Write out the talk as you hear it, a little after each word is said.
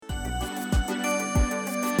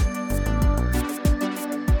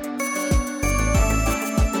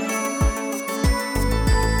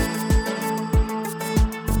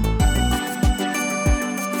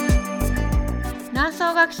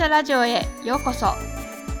ラジオへようこそ。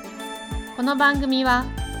この番組は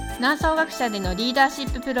南総学舎でのリーダーシ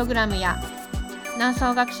ッププログラムや南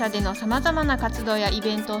総学舎でのさまざまな活動やイ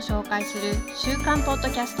ベントを紹介する週刊ポッド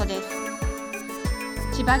キャストです。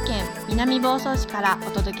千葉県南房総市から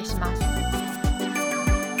お届けします。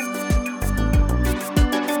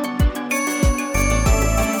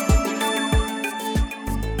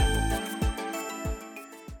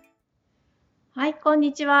はい、こん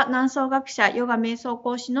にちは。南総学舎ヨガ瞑想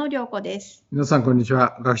講師の涼子です。皆さんこんにち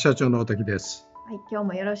は。学者長の大滝です。はい、今日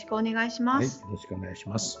もよろしくお願いします。はい、よろしくお願いし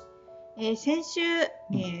ます。先週、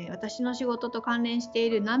私の仕事と関連してい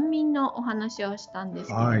る難民のお話をしたんです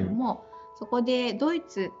けれども、そこでドイ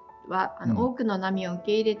ツは多くの難民を受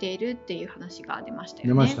け入れているっていう話が出ましたよね。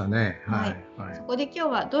出ましたね。そこで今日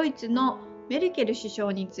はドイツのメルケル首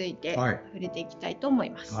相について触れていきたいと思い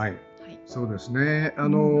ます。そうですね。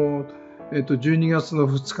12月の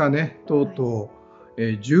2日ね、とうとう、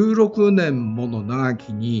16年もの長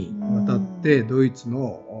きにわたってドイツ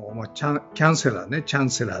の、キャンセラ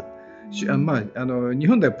ー、日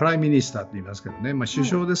本ではプライムミニスターと言いますけどね、首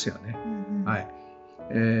相ですよね。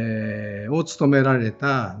を務められ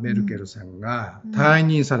たメルケルさんが退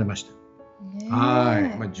任されました。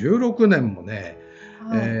16年もね、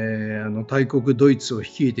大国ドイツを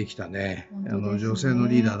率いてきたね、女性の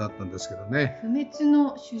リーダーだったんですけどね。不滅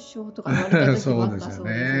の首相とか言われた時もあったそうですよ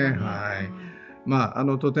ね。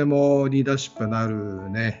とてもリーダーシップのある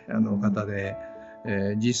ね、方で、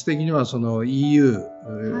実質的にはその EU、ヨ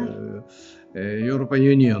ーロッパ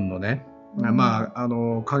ユニオンのね、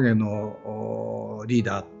影のリー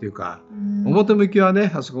ダーっていうか、表向きは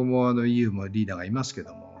ね、あそこもEU もリーダーがいますけ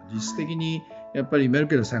ども、実質的にやっぱりメル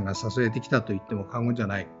ケルさんが支えてきたと言っても過言じゃ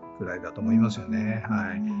ないくらいだと思いますよね。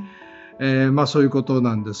そういうこと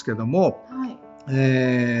なんですけども、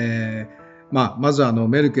まず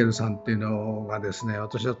メルケルさんっていうのがですね、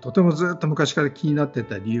私はとてもずっと昔から気になって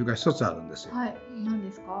た理由が一つあるんですよ。何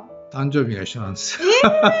ですか？誕生日が一緒なんですよ。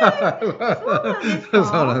そう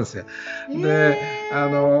そうなんですよ。で、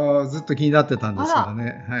ずっと気になってたんですけど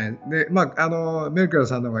ね。で、メルケル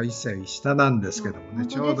さんの方が1歳下なんですけどもね、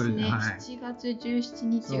ちょうど7月17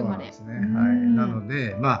日生まれ。ですね。なの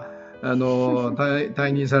で、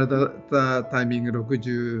退任されたタイミング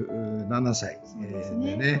67歳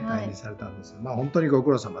でね、退任されたんですが、本当にご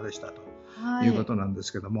苦労様でしたということなんで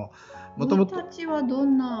すけども、もともとはど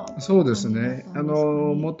んな？そうですね。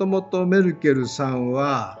もともとメルケルさん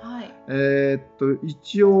は、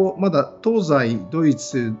一応まだ東西ドイ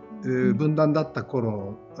ツ分断だった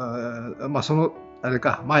頃、その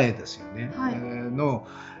前ですよね。の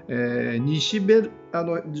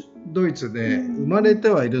ドイツで生まれて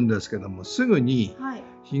はいるんですけども、すぐに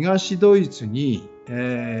東ドイツに、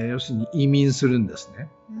要するに移民するんですね。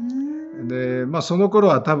で、その頃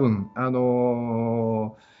は多分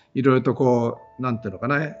いろいろとなんていうのか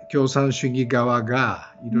な、共産主義側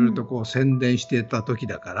がいろいろと宣伝していた時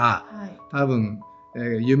だから、多分、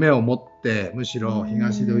夢を持ってむしろ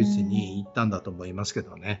東ドイツに行ったんだと思いますけ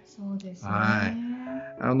どね。そうですね。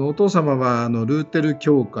お父様はルーテル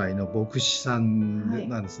教会の牧師さん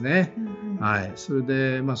なんですね。それ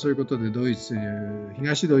で、そういうことで東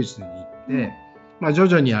ドイツに行って、徐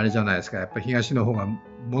々にあれじゃないですか、やっぱり東の方がも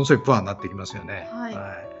のすごいプアになってきますよね。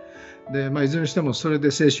で、いずれにしてもそれで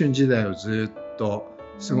青春時代をずっと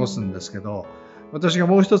過ごすんですけど、私が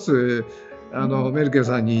もう一つメルケル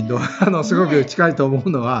さんにすごく近いと思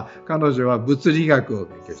うのは、彼女は物理学を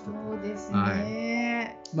勉強してた。そうです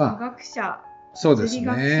ね。科学者。そうです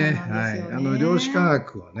ね。量子科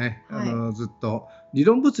学をね、ずっと理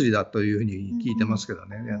論物理だというふうに聞いてますけど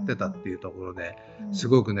ね、やってたっていうところで、す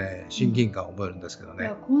ごくね、親近感を覚えるんですけど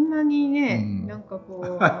ね。こんなにね、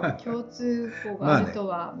共通項があると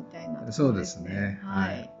はみたいな。そうですね。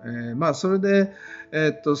それで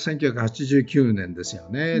1989年ですよ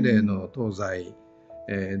ね、例の東西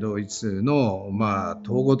ドイツの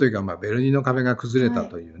統合というか、ベルリンの壁が崩れた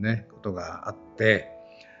というね、ことがあって、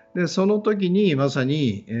でその時にまさ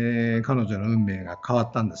に、彼女の運命が変わ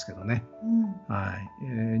ったんですけどね。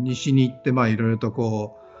西に行っていろいろ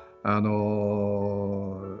と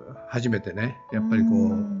初めてね、やっぱり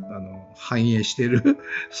繁栄している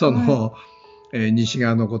西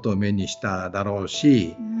側のことを目にしただろう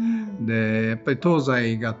し、でやっぱり東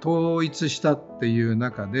西が統一したっていう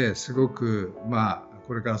中ですごく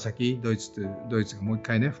これから先ドイツがもう一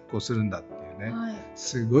回ね復興するんだっていうね、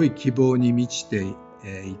すごい希望に満ちて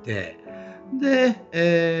いて、で、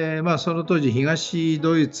その当時東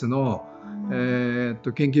ドイツの、研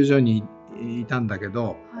究所にいたんだけ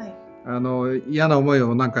ど、嫌な思い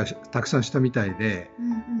をたくさんしたみたいで、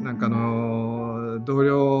同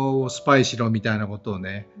僚をスパイしろみたいなことを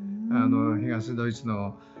ね、東ドイツ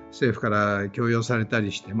の政府から強要された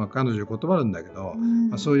りして、彼女断るんだけど、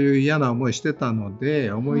そういう嫌な思いしてたの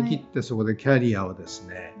で思い切ってそこでキャリアをです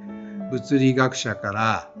ね、物理学者か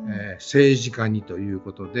ら、政治家にという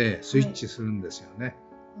ことでスイッチするんですよね。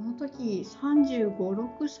この時35、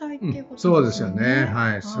6歳っていうことですよね。そうですよね。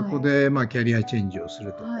はい。そこでキャリアチェンジをす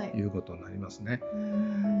るということになりますね。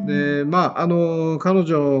で、彼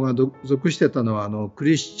女が属してたのはク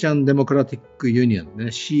リスチャン・デモクラティック・ユニオンで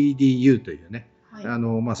ね、CDU というね、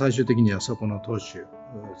最終的にはそこの党首を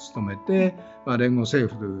務めて、連合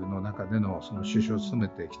政府の中でのその首相を務め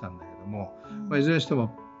てきたんだけども、いずれにして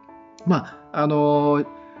も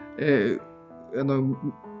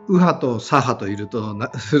右派と左派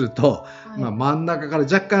とすると、真ん中から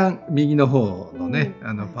若干右の方のね、パ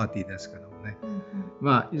ーティーですけどもね、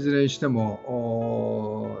いずれにして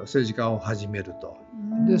も政治家を始めると。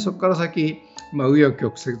でそこから先、紆余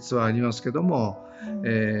曲折はありますけども、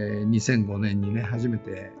2005年にね初め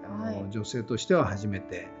て女性としては初め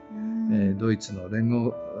て、ドイツの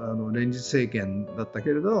連立政権だったけ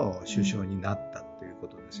れど首相になったというこ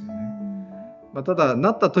とですよね。ただ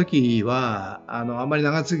なった時はあまり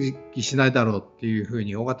長続きしないだろうっていうふう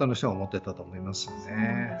に大方の人は思ってたと思います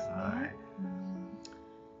ね。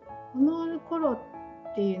この頃っ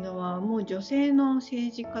ていうのはもう女性の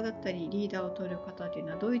政治家だったりリーダーを取る方っていう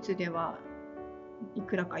のはドイツではい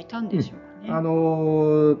くらかいたんでしょうかね。ト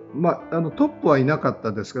ップはいなかっ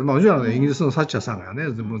たですけど、もちろんイギリスのサッチャーさんがね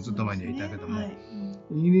ずっと前にはいたけども、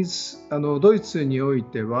イギリスドイツにおい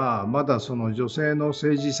てはまだその女性の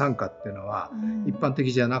政治参加っていうのは一般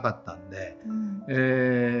的じゃなかったんで、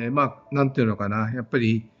なんていうのかな、やっぱ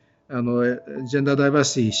りジェンダーダイバー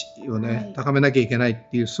シティをね、高めなきゃいけないっ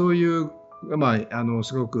ていうそういう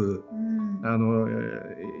すごく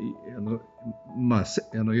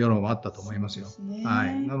世論はあったと思いますよ。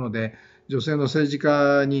なので女性の政治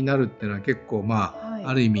家になるっていうのは結構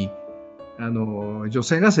ある意味女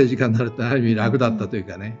性が政治家になるってある意味楽だったという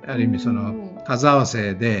かね、ある意味その数合わ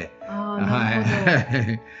せで、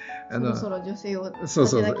そろそろ女性を立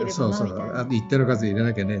てなければなみたいな、一定の数入れ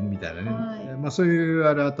なきゃねみたいなね、そういう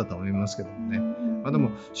あれあったと思いますけどもね。でも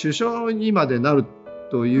首相にまでなる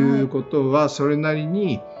ということはそれなり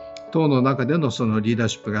に党の中でのそのリーダー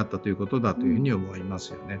シップがあったということだというふうに思いま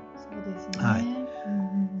すよね。そうですね。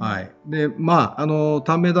で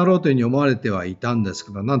短命だろうというふうに思われてはいたんです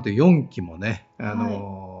けど、なんと4期もね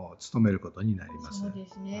務めることになります。そうで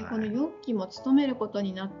すね。この4期も務めること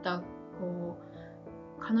になった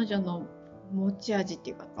彼女の持ち味って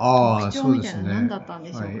いうか特徴みたいなの何だったん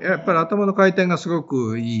でしょうかね。やっぱり頭の回転がすご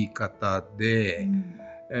くいい方で、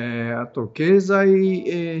あと経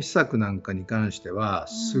済施策なんかに関しては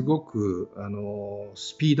すごく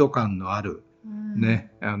スピード感のある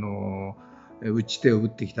ね、打ち手を打っ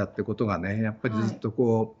てきたってことがね、やっぱりずっと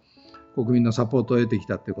国民のサポートを得てき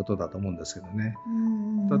たってことだと思うんですけどね。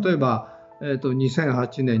例えば、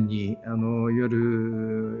2008年にいわゆ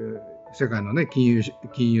る世界のね金融不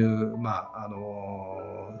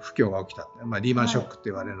況が起きた、リーマンショックって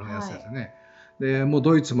言われるやつですね。でもう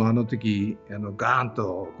ドイツもあの時ガーン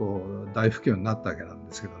と大不況になったわけなん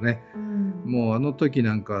ですけどね、もうあの時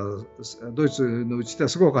なんかドイツの打ち手は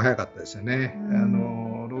すごく早かったですよね。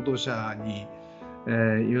労働者に、い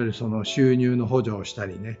わゆるその収入の補助をした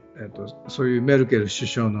りね、そういうメルケル首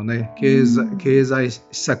相のね経済施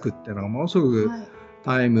策っていうのがものすごく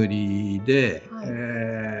タイムリーで、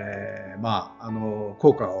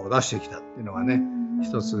効果を出してきたっていうのがね、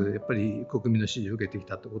一つやっぱり国民の支持を受けてき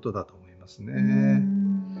たってことだと思いますね。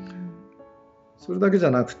それだけじゃ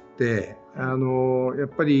なくてやっ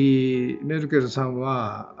ぱりメルケルさん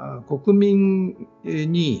は国民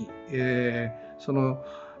に、その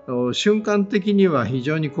瞬間的には非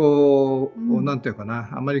常になんていうかな、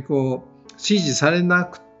あまり支持されな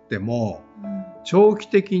くても、長期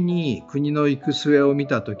的に国の行く末を見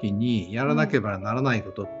たときにやらなければならないこ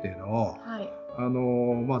とっていうのを、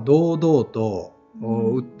堂々と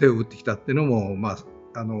手を打ってきたっていうのも、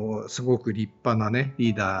すごく立派なね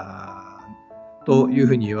リーダーという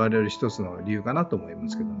ふうに言われる一つの理由かなと思いま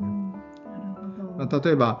すけどね。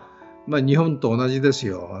例えば日本と同じです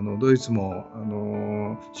よ。ドイツ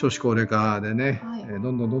も少子高齢化でね、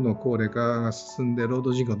どんどん高齢化が進んで労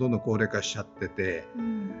働人口どんどん高齢化しちゃってて、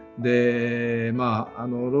で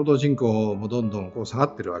労働人口もどんどん下が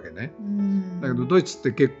ってるわけね。だけどドイツっ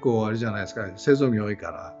て結構あれじゃないですか、製造業多い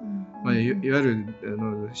から、いわゆる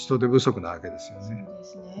人手不足なわけですよね。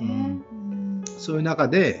そういう中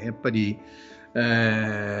でやっぱりこ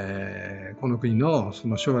の国のそ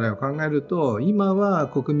の将来を考えると、今は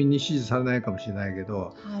国民に支持されないかもしれないけ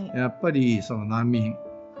ど、やっぱりその難民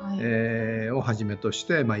をはじめとし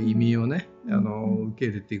て、移民をね、受け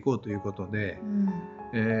入れていこうということで、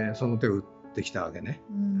その手を打ってきたわけね。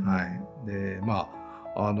でも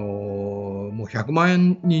う100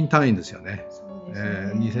万人単位ですよね。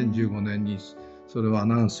2015年にそれをア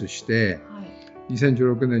ナウンスして、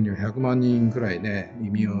2016年には100万人くらいね移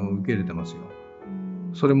民を受け入れてますよ。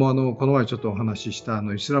それもこの前ちょっとお話しした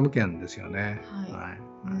イスラム圏ですよね。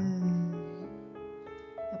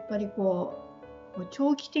やっぱり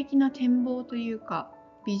長期的な展望というか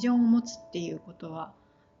ビジョンを持つっていうことは、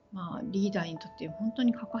リーダーにとって本当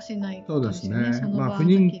に欠かせないことですよね。不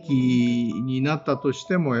人気になったとし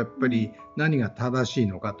てもやっぱり何が正しい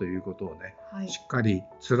のかということをね、しっかり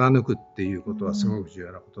貫くっていうことはすごく重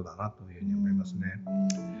要なことだなというふうに思いますね。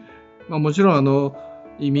もちろん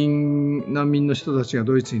移民難民の人たちが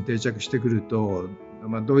ドイツに定着してくると、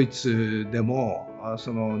ドイツでも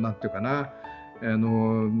なんていうかな、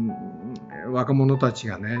若者たち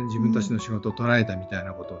がね自分たちの仕事を捉えたみたい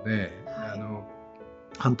なことで、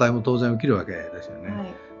反対も当然起きるわけですよ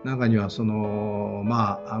ね。中には世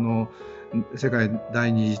界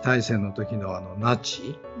第二次大戦の時のナ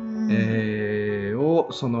チ、を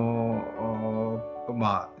ち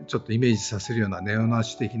ょっとイメージさせるようなネオナ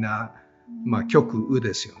チ的な、極右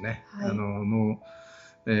ですよね。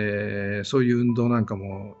そういう運動なんか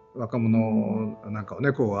も若者なんかをね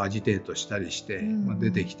アジテートしたりして、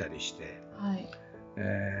出てきたりして、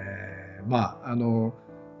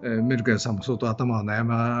メルケルさんも相当頭を悩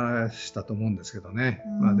ましたと思うんですけどね。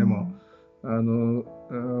でもそ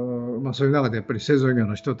ういう中でやっぱり製造業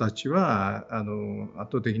の人たちは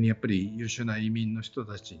圧倒的にやっぱり優秀な移民の人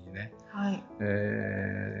たちにね、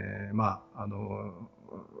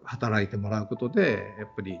働いてもらうことでやっ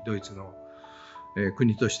ぱりドイツの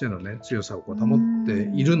国としてのね強さを保って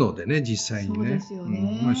いるのでね、実際にね。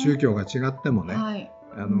宗教が違ってもね、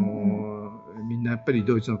みんなやっぱり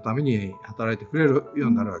ドイツのために働いてくれるよう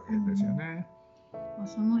になるわけですよね。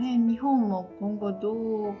その辺日本も今後ど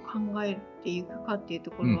う考えていくかっていうと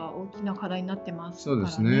ころは大きな課題になってますからね。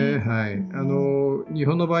そうですね。日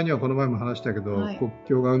本の場合にはこの前も話したけど、国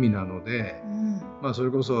境が海なので、そ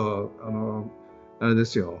れこそあれで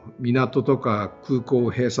すよ、港とか空港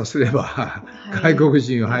を閉鎖すれば、外国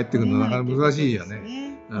人が入ってくるのはなかなか難しいよ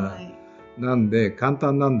ね。なんで簡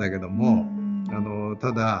単なんだけども、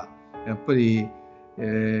ただやっぱり、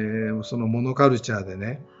そのモノカルチャーで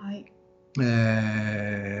ね、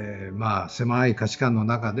狭い価値観の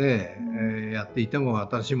中で、やっていても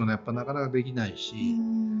新しいものはやっぱなかなかできないし、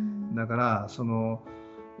だから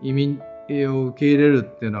移民を受け入れる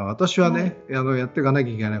っていうのは私はね、やっていかなき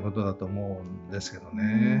ゃいけないことだと思うんですけど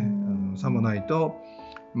ね。さもないと、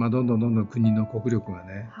どんどん国の国力が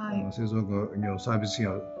ね、製造業サービス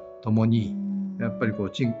業ともにやっぱり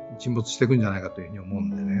沈没していくんじゃないかというふうに思うん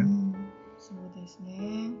でね。そうです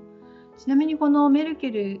ね。ちなみにこのメル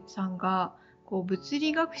ケルさんが物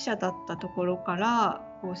理学者だったところから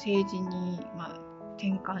政治に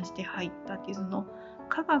転換して入ったっていう、その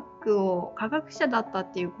科学者だった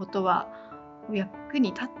っていうことは役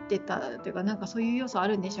に立ってたというか、なんかそういう要素あ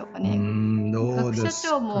るんでしょうかね。学者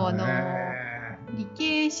長も理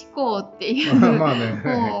系思考っていう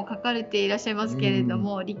本を書かれていらっしゃいますけれど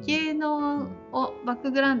も、理系のバッ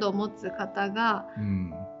クグラウンドを持つ方が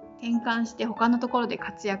転換して他のところで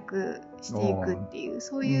活躍していくっていう、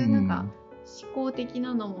そういうなんか思考的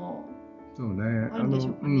なのもあるんでしょ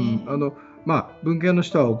うかね。文系の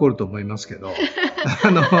人は怒ると思いますけど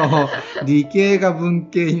理系が文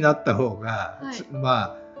系になった方が、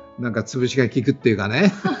なんか潰しが効くっていうか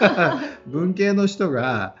ね文系の人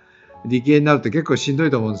が理系になるって結構しんどい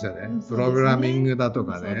と思うんですよね。プログラミングだと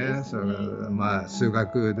かね、数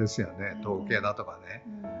学ですよね、統計だとかね。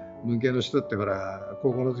文系の人ってほら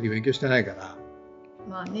高校の時勉強してないから、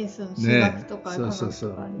その数学とか科学と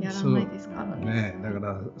かやらないですからね。だか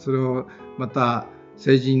らそれをまた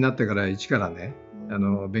政治になってから一からね、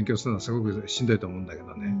勉強するのはすごくしんどいと思うんだけ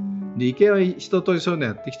どね。理系は一通りそういうの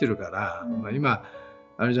やってきてるから、今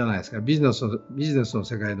あれじゃないですか、ビジネスの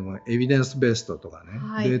世界でもエビデンスベースとかね、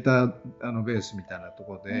データベースみたいなと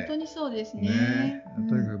ころで本当にそうですね。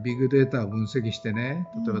とにかくビッグデータを分析してね、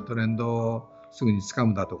例えばトレンドをすぐに掴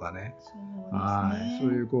むだとかね、そ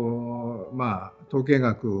ういう統計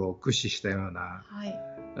学を駆使したような、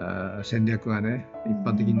戦略がね一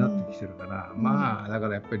般的になってきてるから、だか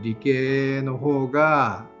らやっぱり理系の方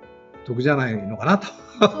が得じゃないのかなと。そ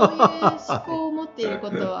ういう思考を持っているこ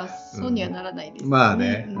とはそうにはならないですね。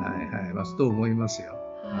そう思いますよ。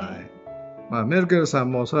メルケルさ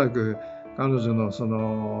んもおそらく彼女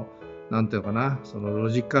のなんていうかな、そのロ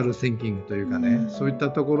ジカル・シンキングというかね、そういった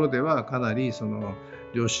ところではかなりその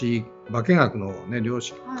量子化学のね、量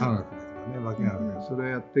子科学だからね、訳があるけど、それを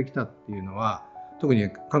やってきたっていうのは、特に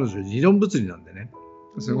彼女理論物理なんでね、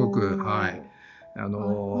すごく、はい、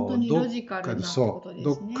本当にロジカルなことですね。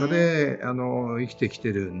どっかで生きてき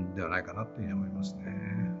てるんではないかなっていうふうに思いますね。はい、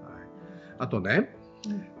あとね、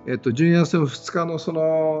12月2日のそ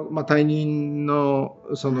の、退任の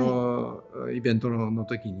その、イベントの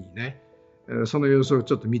時にね、その様子を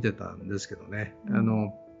ちょっと見てたんですけどね、な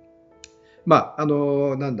ん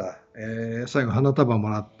だ、最後花束も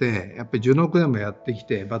らってやっぱり16年もやってき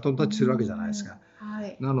てバトンタッチするわけじゃないですか。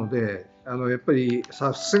なのでやっぱり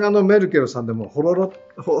さすがのメルケルさんでもほろろ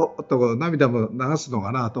っと涙も流すの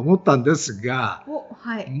かなと思ったんですが、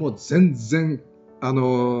もう全然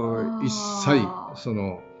一切そ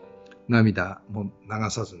の涙も流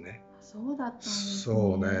さずね。そうだったんですね。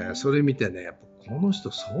そうね、それ見てね、やっぱこの人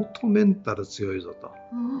相当メンタル強いぞと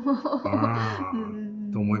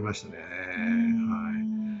と思いましたね。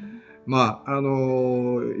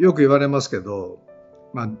よく言われますけど、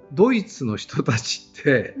ドイツの人たちっ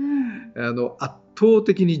て、圧倒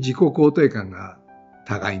的に自己肯定感が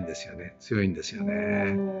高いんですよね、強いんですよ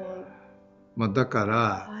ね。だか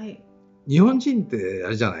ら、日本人ってあ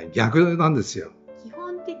れじゃない、逆なんですよ。基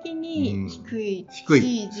本的に低い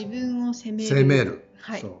し、自分を責める、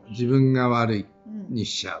そう自分が悪いに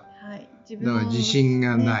しちゃう、だから自信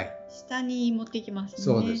がない、下に持っていきますね。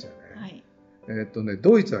そうですよね。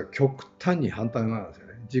ドイツは極端に反対なんですよ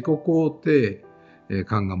ね。自己肯定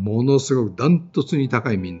感がものすごくダントツに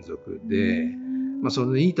高い民族で、そ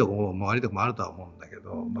れでいいところも悪いところもあるとは思うんだけ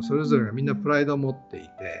ど、それぞれがみんなプライドを持っていて、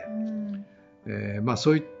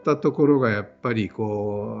そういったところがやっぱり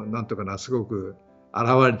こうなんとかなすごく現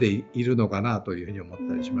れているのかなというふうに思っ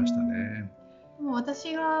たりしましたね。もう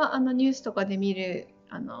私がニュースとかで見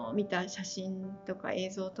た写真とか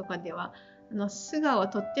映像とかでは素顔は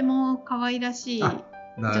とっても可愛らしい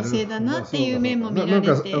女性だなっていう面も見られて、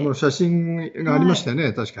なんか写真がありましたよ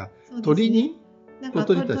ね、確か。鳥になんか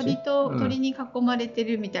鳥に囲まれて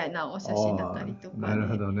るみたいなお写真だったりとか、なる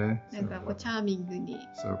ほどね。なんかこうチャーミングに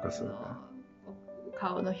そうか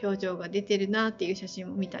顔の表情が出てるなっていう写真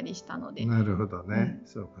も見たりしたので。なるほどね。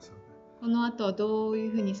そうか。この後どうい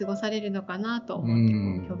うふうに過ごされるのかなと思っ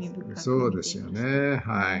て興味深く見ていました。そうですよね。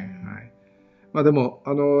でも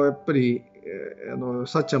やっぱり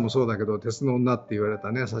サッチャーもそうだけど、鉄の女って言われ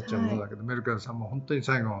たね、サッチャーもそうだけど、メルケルさんも本当に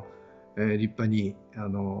最後、立派に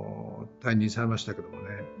退任されましたけども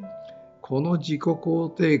ね、この自己肯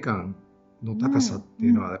定感の高さってい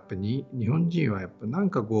うのはやっぱり日本人はやっぱなん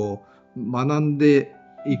かこう学んで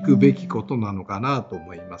いくべきことなのかなと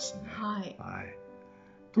思いますね。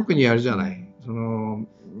特にあれじゃない、比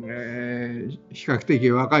較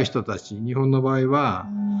的若い人たち、日本の場合は、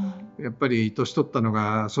やっぱり年取ったの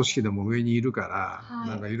が組織でも上にいるから、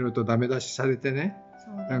なんかいろいろとダメ出しされてね、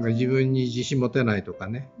なんか自分に自信持てないとか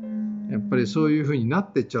ね、やっぱりそういうふうにな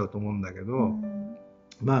ってっちゃうと思うんだけど、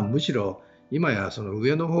むしろ今やその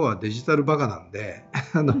上の方はデジタルバカなんで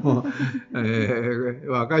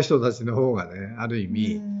若い人たちの方がね、ある意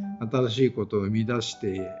味新しいことを生み出し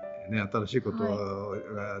て新しいこと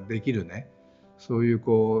ができるね、そういう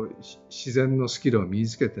こう自然のスキルを身に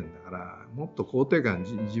つけてるんだから、もっと肯定感、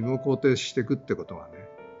自分を肯定していくってことがね、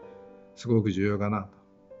すごく重要かな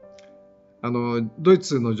と。ドイ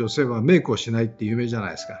ツの女性はメイクをしないって有名じゃな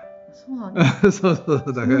いですか。そうなんですだから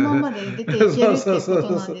そのままで出ていけるってこと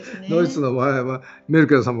なんですね。ドイツの場合はメル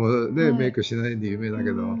ケルさんもね、メイクしないんで有名だ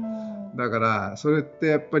けど、だからそれって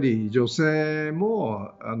やっぱり女性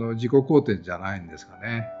も自己肯定じゃないんですか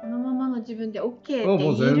ね。このままの自分で OK って言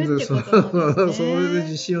えるってことなんですね。それで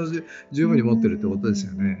自信を十分に持ってるってことです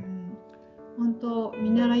よね。本当見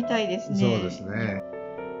習いたいですね。そうですね。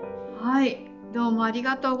はい、どうもあり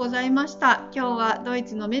がとうございました。今日はドイ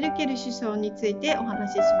ツのメルケル首相についてお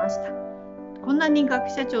話ししました。こんなに学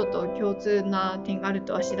者長と共通な点がある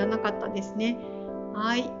とは知らなかったですね。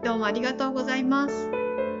はい、どうもありがとうございます。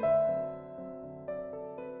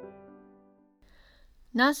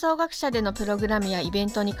南総学舎でのプログラムやイベン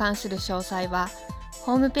トに関する詳細は、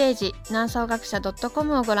ホームページ南総学舎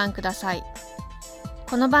 .com をご覧ください。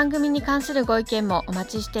この番組に関するご意見もお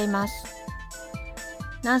待ちしています。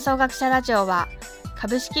南総学舎ラジオは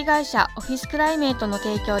株式会社オフィスクライメートの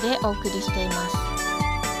提供でお送りしています。